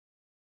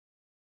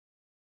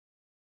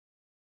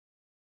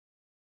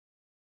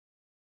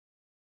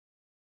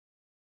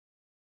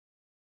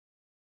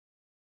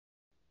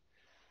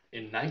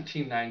In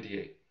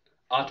 1998,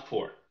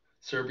 Otpor,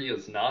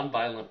 Serbia's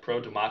nonviolent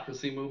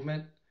pro-democracy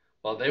movement,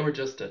 well, they were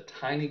just a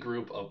tiny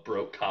group of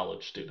broke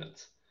college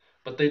students.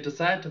 But they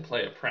decided to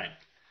play a prank.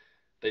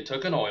 They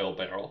took an oil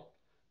barrel,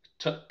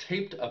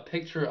 taped a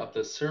picture of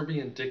the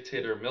Serbian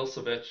dictator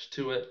Milosevic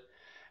to it,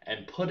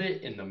 and put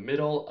it in the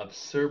middle of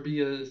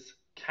Serbia's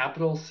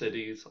capital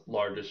city's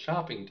largest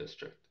shopping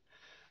district.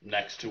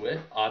 Next to it,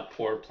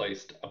 Otpor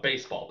placed a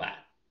baseball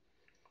bat.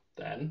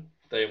 Then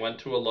they went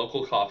to a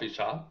local coffee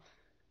shop,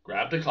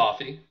 grabbed a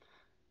coffee,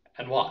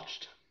 and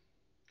watched.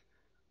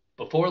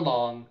 Before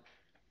long,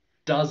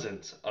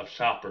 dozens of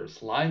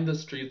shoppers lined the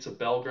streets of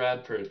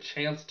Belgrade for a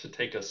chance to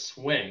take a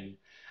swing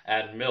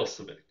at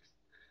Milosevic.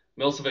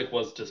 Milosevic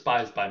was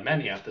despised by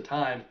many at the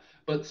time,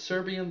 but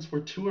Serbians were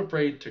too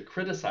afraid to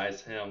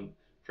criticize him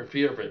for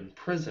fear of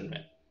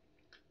imprisonment.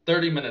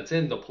 30 minutes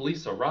in, the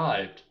police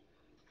arrived,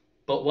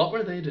 but what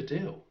were they to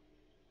do?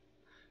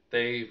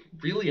 They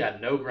really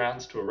had no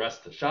grounds to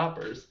arrest the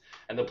shoppers,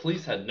 and the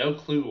police had no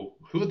clue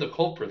who the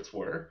culprits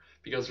were,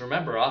 because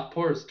remember,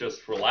 Otpor is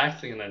just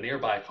relaxing in a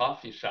nearby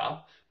coffee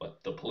shop,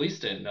 but the police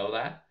didn't know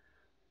that.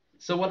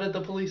 So what did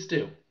the police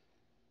do?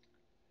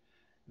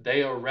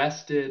 They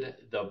arrested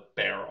the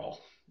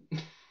barrel.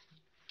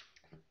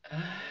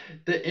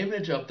 The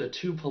image of the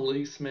two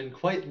policemen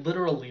quite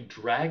literally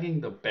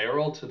dragging the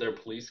barrel to their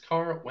police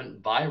car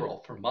went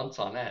viral for months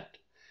on end.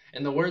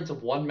 In the words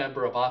of one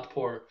member of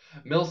Otpor,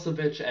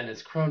 Milosevic and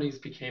his cronies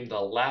became the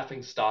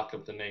laughing stock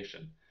of the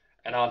nation,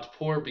 and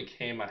Otpor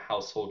became a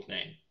household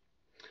name.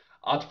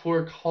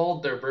 Otpor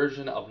called their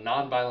version of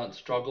nonviolent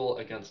struggle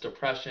against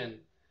oppression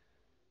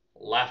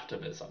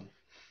laughtivism.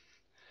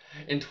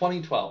 In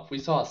 2012, we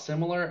saw a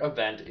similar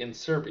event in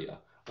Serbia,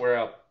 where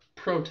a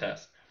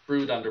protest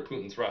brewed under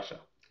Putin's Russia.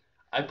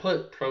 I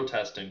put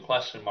protest in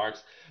question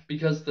marks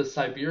because the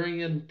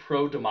Siberian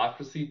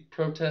pro-democracy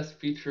protest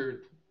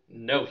featured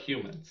no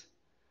humans.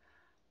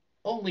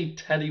 Only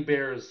teddy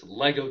bears,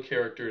 Lego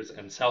characters,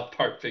 and South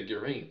Park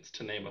figurines,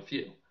 to name a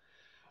few.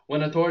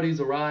 When authorities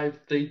arrived,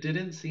 they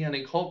didn't see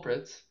any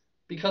culprits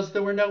because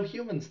there were no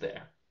humans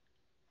there.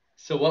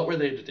 So what were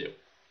they to do?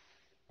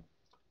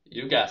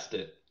 You guessed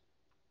it.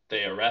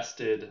 They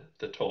arrested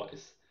the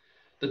toys.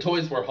 The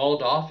toys were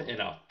hauled off in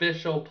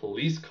official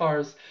police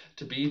cars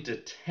to be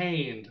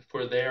detained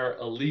for their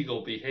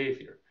illegal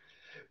behavior.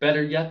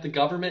 Better yet, the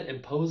government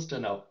imposed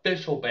an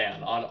official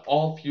ban on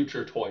all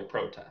future toy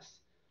protests,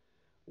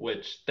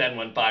 which then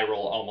went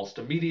viral almost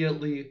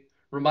immediately,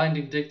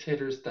 reminding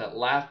dictators that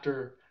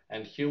laughter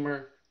and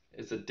humor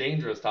is a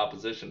dangerous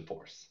opposition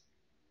force.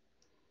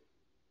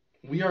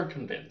 We are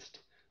convinced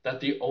that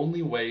the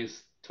only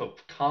ways to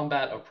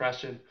combat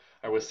oppression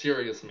are with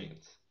serious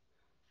means.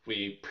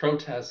 We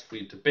protest,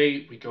 we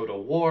debate, we go to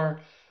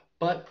war,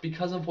 but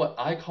because of what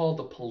I call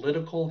the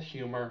political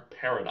humor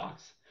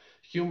paradox,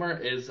 humor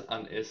is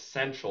an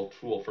essential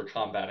tool for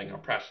combating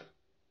oppression.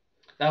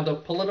 Now, the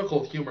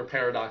political humor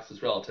paradox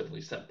is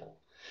relatively simple.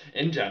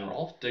 In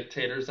general,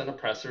 dictators and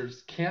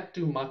oppressors can't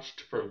do much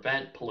to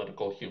prevent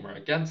political humor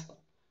against them.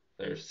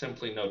 There's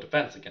simply no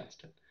defense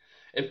against it.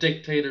 If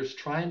dictators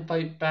try and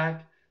fight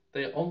back,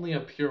 they only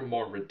appear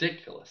more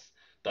ridiculous,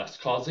 thus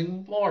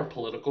causing more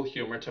political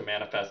humor to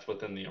manifest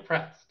within the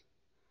oppressed.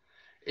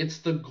 It's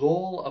the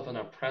goal of an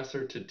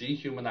oppressor to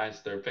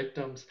dehumanize their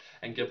victims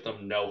and give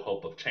them no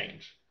hope of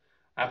change.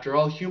 After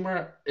all,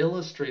 humor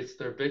illustrates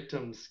their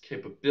victims'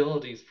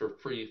 capabilities for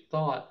free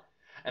thought,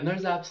 and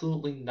there's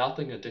absolutely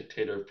nothing a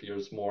dictator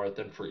fears more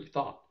than free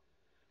thought.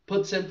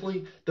 Put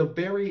simply, the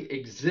very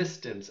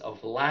existence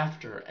of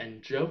laughter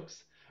and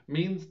jokes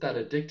means that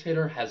a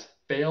dictator has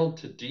failed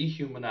to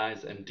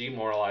dehumanize and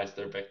demoralize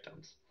their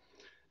victims.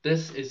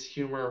 This is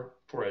humor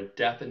for a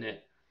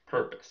definite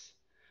purpose.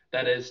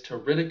 That is, to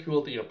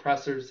ridicule the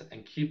oppressors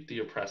and keep the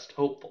oppressed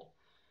hopeful.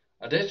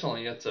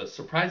 Additionally, it's a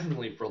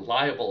surprisingly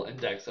reliable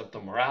index of the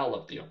morale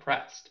of the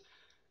oppressed.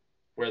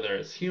 Where there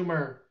is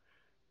humor,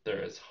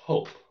 there is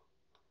hope.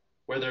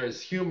 Where there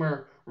is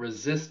humor,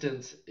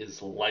 resistance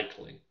is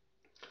likely.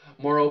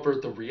 Moreover,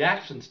 the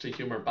reactions to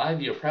humor by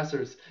the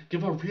oppressors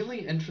give a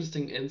really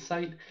interesting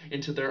insight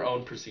into their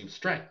own perceived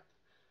strength.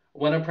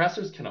 When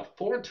oppressors can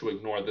afford to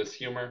ignore this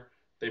humor,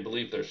 they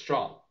believe they're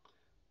strong.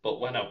 But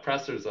when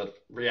oppressors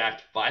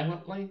react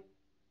violently,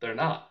 they're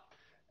not.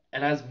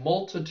 And as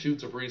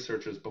multitudes of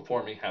researchers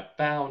before me have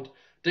found,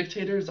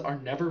 dictators are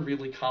never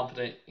really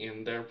confident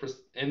in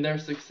their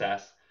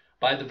success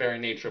by the very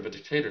nature of a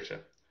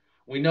dictatorship.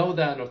 We know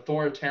that an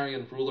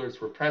authoritarian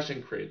ruler's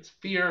repression creates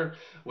fear,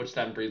 which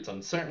then breeds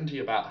uncertainty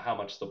about how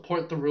much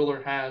support the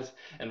ruler has.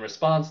 In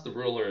response, the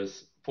ruler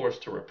is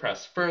forced to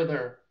repress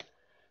further.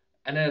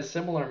 And in a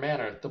similar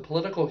manner, the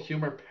political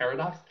humor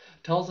paradox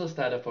tells us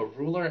that if a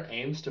ruler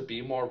aims to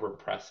be more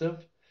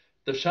repressive,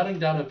 the shutting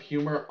down of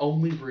humor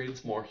only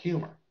breeds more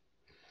humor.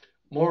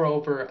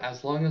 Moreover,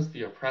 as long as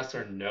the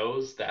oppressor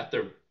knows that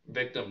their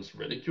victims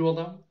ridicule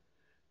them,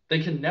 they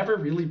can never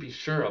really be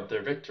sure of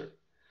their victory.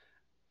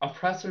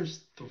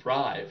 Oppressors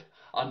thrive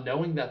on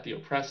knowing that the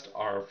oppressed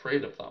are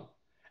afraid of them,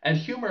 and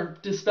humor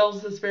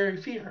dispels this very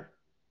fear.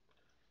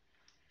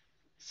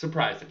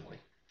 Surprisingly,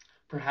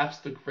 Perhaps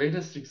the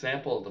greatest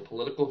example of the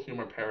political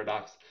humor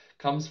paradox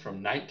comes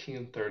from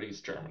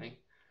 1930s Germany,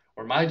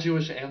 where my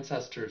Jewish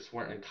ancestors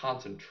were in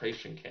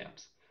concentration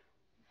camps.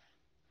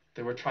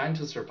 They were trying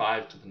to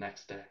survive to the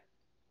next day.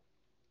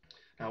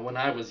 Now, when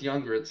I was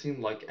younger, it seemed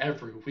like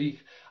every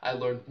week I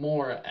learned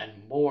more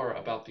and more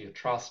about the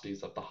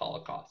atrocities of the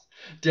Holocaust.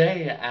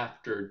 Day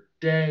after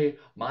day,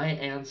 my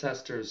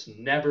ancestors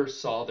never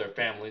saw their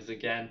families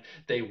again.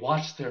 They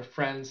watched their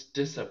friends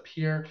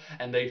disappear,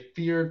 and they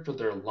feared for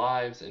their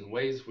lives in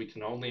ways we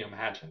can only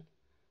imagine.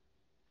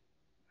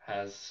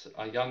 As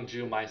a young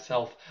Jew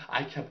myself,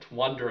 I kept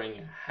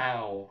wondering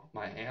how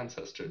my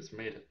ancestors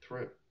made it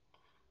through.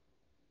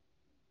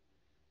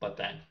 But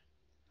then,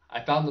 I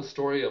found the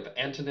story of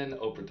Antonin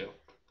Oberdu.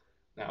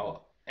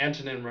 Now,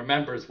 Antonin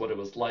remembers what it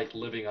was like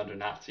living under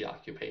Nazi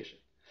occupation.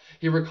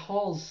 He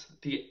recalls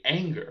the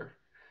anger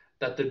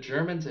that the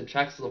Germans in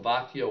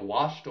Czechoslovakia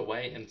washed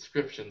away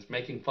inscriptions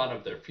making fun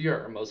of their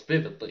Führer most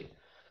vividly,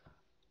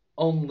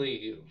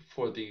 only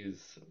for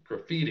these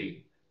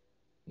graffiti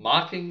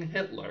mocking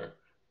Hitler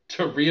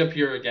to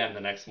reappear again the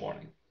next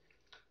morning.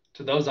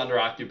 To those under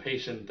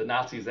occupation, the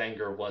Nazis'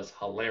 anger was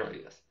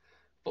hilarious.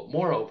 But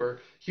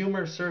moreover,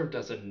 humor served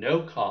as a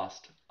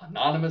no-cost,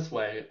 anonymous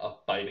way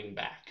of fighting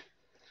back.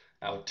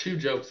 Now, two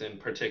jokes in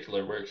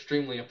particular were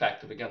extremely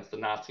effective against the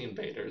Nazi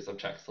invaders of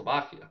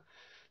Czechoslovakia.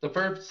 The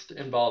first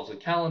involves a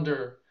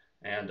calendar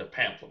and a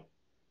pamphlet.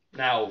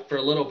 Now, for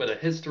a little bit of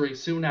history,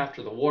 soon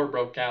after the war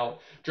broke out,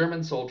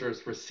 German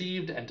soldiers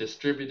received and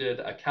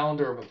distributed a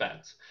calendar of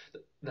events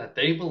that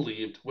they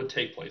believed would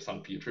take place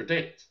on future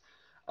dates.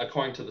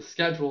 According to the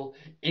schedule,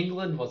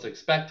 England was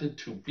expected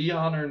to be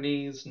on her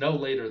knees no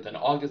later than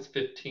August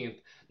 15th,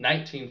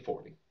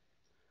 1940.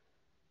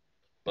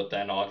 But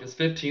then August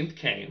 15th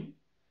came,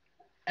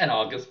 and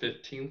August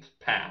 15th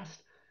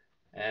passed,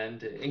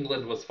 and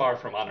England was far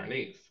from on her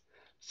knees.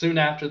 Soon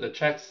after, the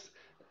Czechs,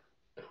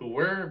 who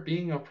were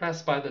being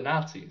oppressed by the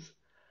Nazis,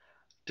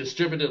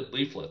 distributed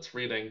leaflets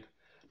reading,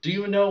 "Do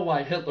you know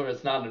why Hitler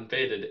has not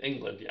invaded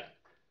England yet?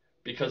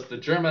 Because the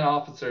German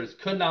officers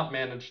could not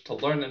manage to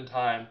learn in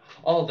time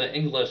all the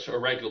English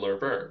irregular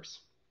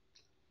verbs."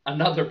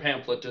 Another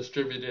pamphlet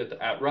distributed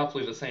at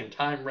roughly the same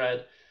time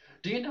read,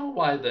 "Do you know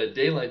why the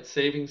daylight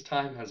savings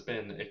time has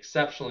been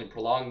exceptionally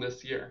prolonged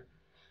this year?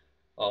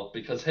 Well,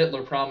 because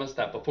Hitler promised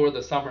that before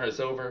the summer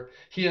is over,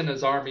 he and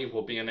his army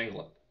will be in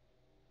England."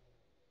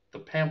 The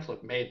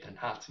pamphlet made the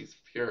Nazis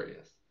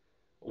furious.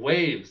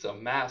 Waves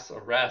of mass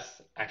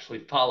arrests actually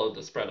followed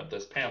the spread of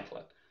this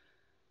pamphlet.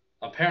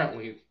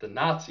 Apparently, the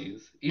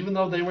Nazis, even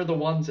though they were the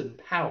ones in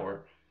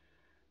power,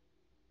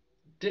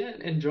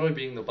 didn't enjoy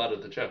being the butt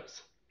of the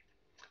jokes.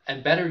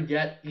 And better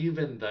yet,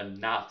 even the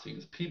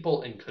Nazis,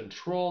 people in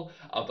control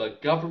of a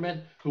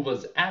government who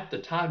was at the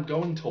time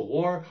going to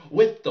war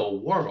with the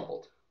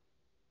world,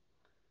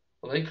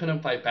 well, they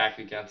couldn't fight back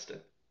against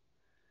it.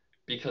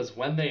 Because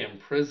when they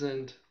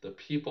imprisoned the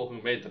people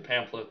who made the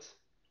pamphlets,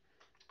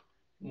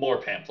 more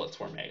pamphlets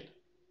were made.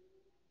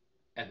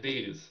 And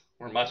these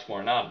were much more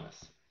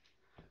anonymous.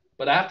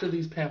 But after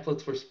these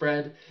pamphlets were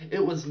spread,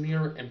 it was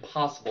near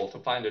impossible to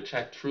find a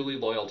Czech truly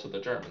loyal to the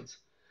Germans.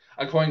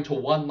 According to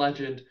one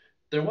legend,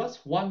 there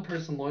was one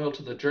person loyal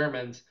to the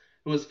Germans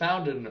who was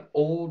found an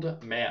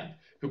old man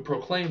who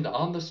proclaimed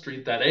on the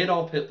street that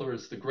Adolf Hitler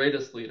is the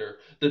greatest leader,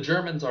 the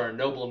Germans are a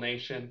noble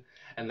nation,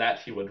 and that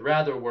he would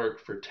rather work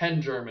for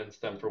 10 Germans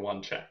than for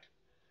one Czech.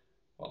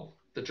 Well,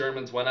 the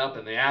Germans went up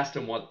and they asked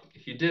him what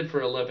he did for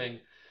a living,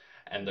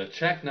 and the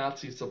Czech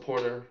Nazi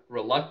supporter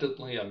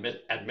reluctantly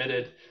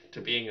admitted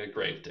to being a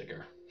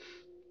gravedigger.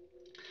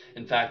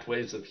 In fact,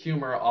 waves of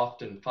humor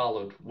often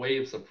followed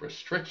waves of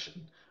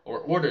restriction or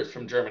orders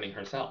from Germany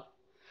herself.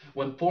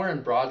 When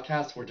foreign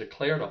broadcasts were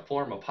declared a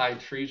form of high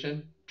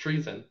treason,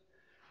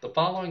 the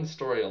following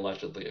story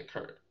allegedly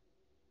occurred.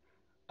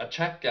 A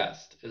Czech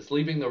guest is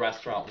leaving the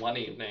restaurant one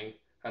evening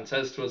and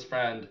says to his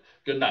friend,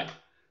 "Good night.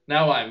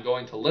 Now I am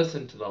going to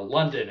listen to the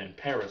London and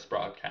Paris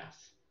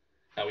broadcasts."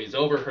 Now he's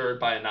overheard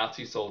by a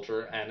Nazi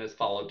soldier and is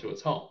followed to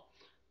his home.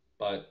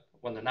 But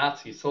when the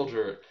Nazi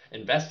soldier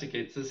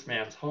investigates this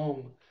man's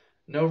home,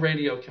 no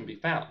radio can be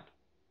found.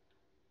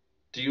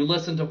 "Do you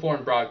listen to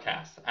foreign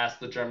broadcasts?" asks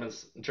the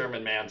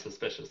German man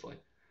suspiciously.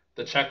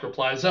 The Czech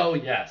replies, "Oh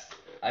yes,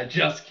 I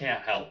just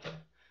can't help it."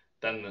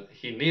 Then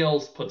he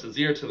kneels, puts his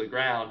ear to the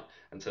ground,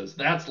 and says,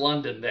 "That's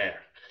London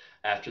there."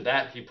 After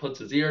that, he puts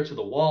his ear to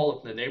the wall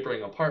of the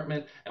neighboring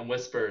apartment and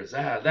whispers,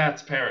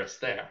 "That's Paris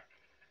there."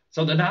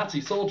 So the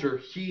Nazi soldier,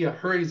 he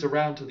hurries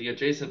around to the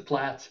adjacent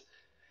flats,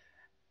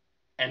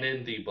 and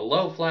in the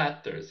below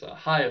flat, there's a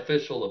high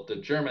official of the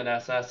German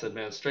SS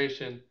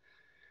administration,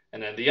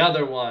 and in the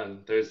other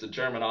one, there's the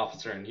German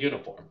officer in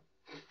uniform.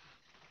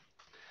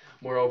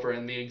 Moreover,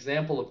 in the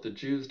example of the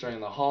Jews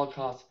during the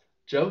Holocaust,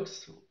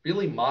 jokes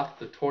really mocked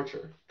the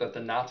torture that the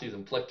Nazis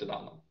inflicted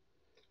on them.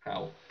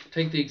 How?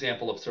 Take the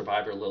example of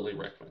survivor Lily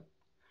Rickman.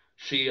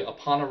 She,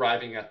 upon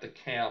arriving at the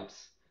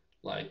camps,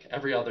 like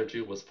every other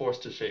Jew, was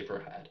forced to shave her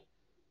head.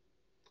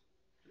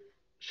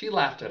 She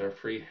laughed at her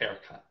free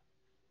haircut.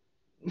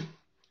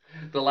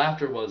 The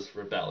laughter was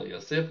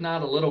rebellious, if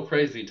not a little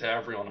crazy to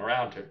everyone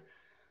around her,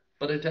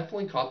 but it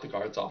definitely caught the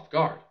guards off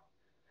guard.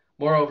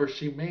 Moreover,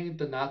 she made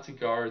the Nazi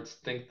guards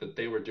think that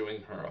they were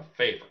doing her a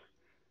favor,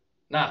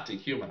 not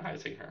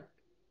dehumanizing her.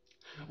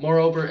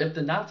 Moreover, if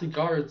the Nazi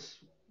guards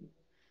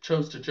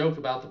chose to joke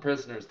about the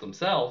prisoners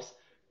themselves,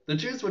 the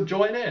Jews would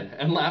join in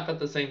and laugh at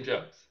the same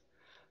jokes.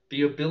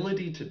 The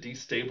ability to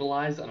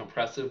destabilize an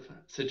oppressive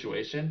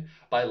situation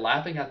by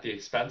laughing at the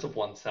expense of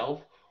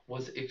oneself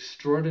was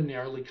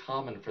extraordinarily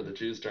common for the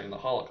Jews during the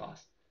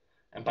Holocaust.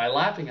 And by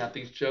laughing at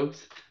these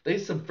jokes, they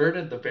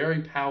subverted the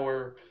very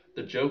power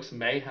the jokes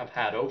may have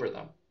had over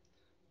them.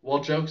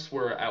 While jokes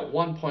were at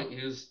one point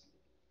used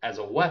as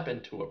a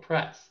weapon to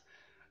oppress,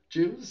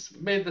 Jews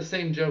made the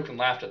same joke and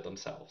laughed at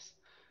themselves,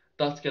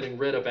 thus getting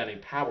rid of any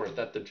power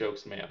that the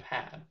jokes may have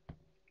had.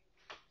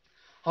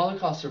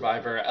 Holocaust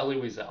survivor Elie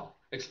Wiesel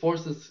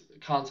explores this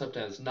concept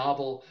in his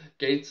novel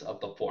Gates of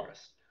the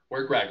Forest,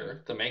 where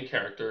Gregor, the main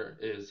character,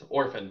 is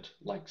orphaned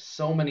like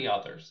so many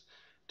others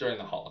during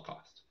the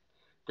Holocaust.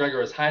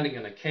 Gregor is hiding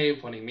in a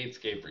cave when he meets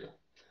Gabriel,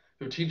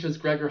 who teaches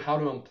Gregor how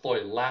to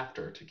employ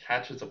laughter to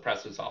catch his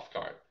oppressors off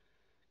guard.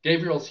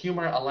 Gabriel's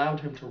humor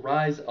allowed him to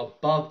rise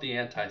above the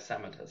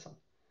anti-Semitism,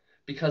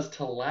 because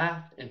to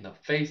laugh in the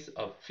face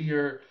of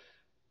fear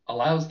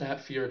allows that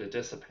fear to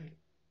dissipate.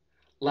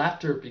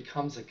 Laughter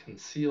becomes a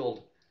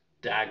concealed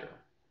dagger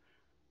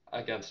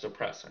against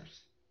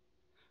oppressors.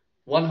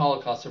 One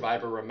Holocaust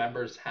survivor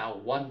remembers how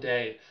one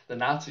day the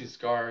Nazis'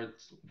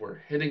 guards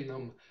were hitting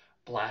them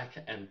black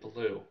and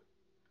blue,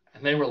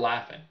 and they were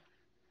laughing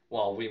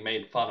while we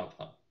made fun of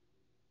them.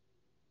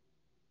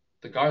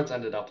 The guards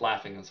ended up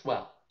laughing as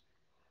well,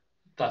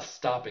 thus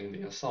stopping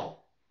the assault.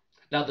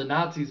 Now, the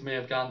Nazis may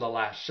have gotten the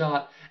last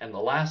shot and the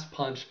last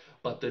punch,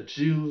 but the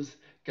Jews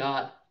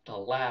got the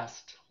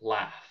last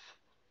laugh.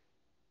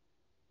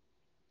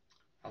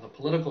 Now, the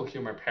political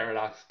humor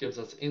paradox gives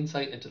us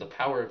insight into the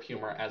power of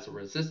humor as a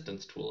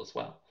resistance tool as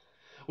well.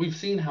 We've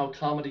seen how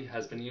comedy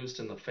has been used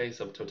in the face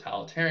of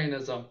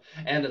totalitarianism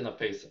and in the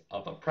face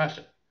of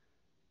oppression.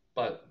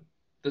 But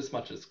this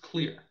much is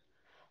clear.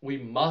 We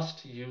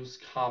must use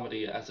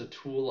comedy as a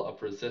tool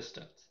of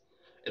resistance.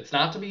 It's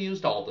not to be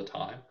used all the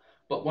time,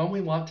 but when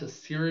we want to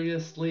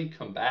seriously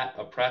combat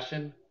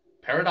oppression,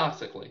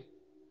 paradoxically,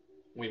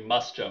 we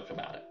must joke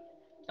about it.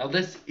 Now,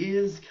 this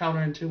is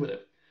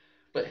counterintuitive,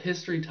 but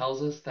history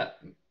tells us that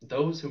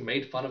those who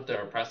made fun of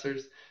their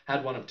oppressors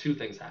had one of two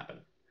things happen.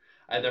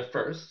 Either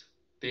first,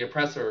 the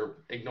oppressor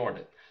ignored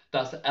it,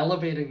 thus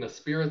elevating the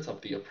spirits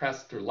of the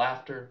oppressed through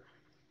laughter,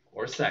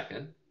 or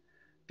second,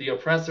 the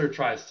oppressor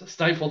tries to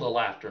stifle the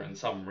laughter in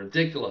some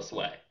ridiculous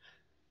way,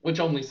 which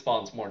only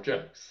spawns more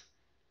jokes.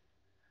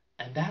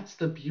 And that's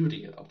the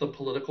beauty of the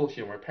political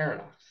humor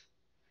paradox.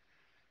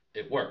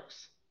 It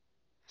works.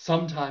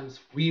 Sometimes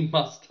we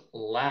must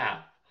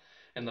laugh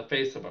in the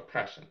face of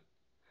oppression.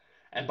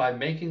 And by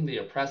making the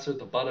oppressor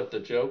the butt of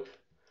the joke,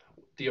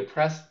 the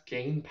oppressed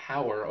gain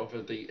power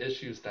over the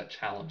issues that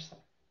challenge them.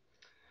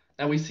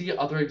 Now, we see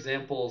other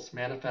examples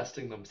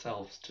manifesting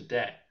themselves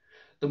today.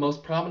 The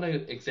most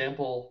prominent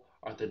example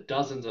are the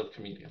dozens of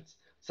comedians,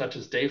 such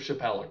as Dave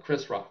Chappelle or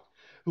Chris Rock,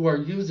 who are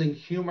using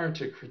humor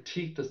to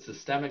critique the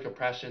systemic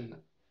oppression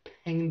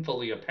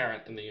painfully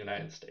apparent in the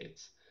United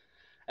States.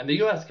 And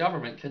the US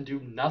government can do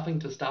nothing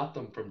to stop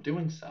them from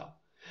doing so.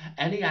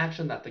 Any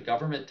action that the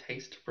government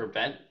takes to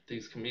prevent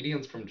these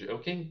comedians from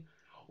joking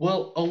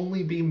will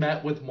only be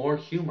met with more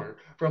humor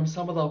from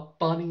some of the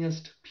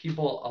funniest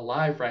people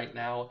alive right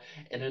now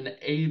in an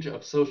age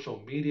of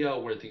social media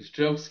where these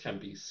jokes can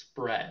be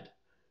spread.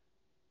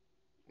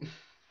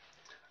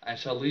 I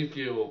shall leave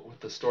you with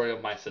the story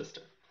of my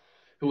sister,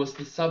 who was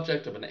the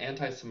subject of an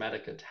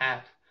anti-Semitic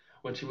attack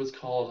when she was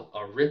called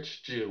a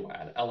rich Jew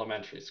at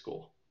elementary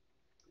school.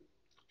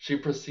 She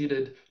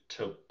proceeded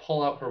to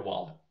pull out her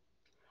wallet,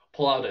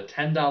 pull out a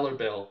 $10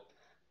 bill,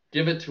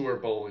 give it to her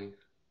bully,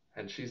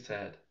 and she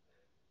said,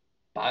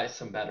 "Buy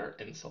some better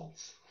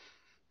insults."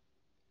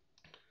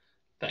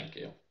 Thank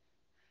you.